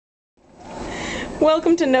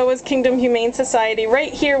Welcome to Noah's Kingdom Humane Society.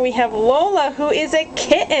 Right here we have Lola, who is a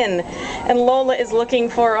kitten, and Lola is looking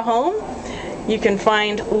for a home. You can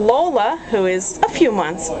find Lola, who is a few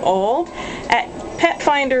months old, at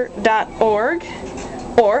petfinder.org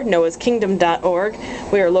or noahskingdom.org.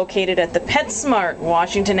 We are located at the PetSmart,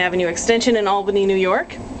 Washington Avenue Extension in Albany, New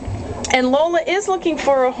York. And Lola is looking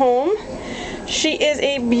for a home. She is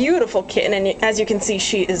a beautiful kitten, and as you can see,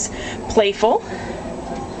 she is playful.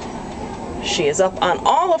 She is up on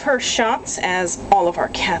all of her shots, as all of our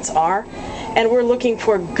cats are, and we're looking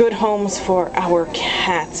for good homes for our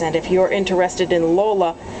cats. And if you're interested in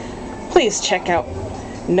Lola, please check out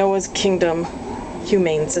Noah's Kingdom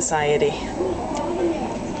Humane Society.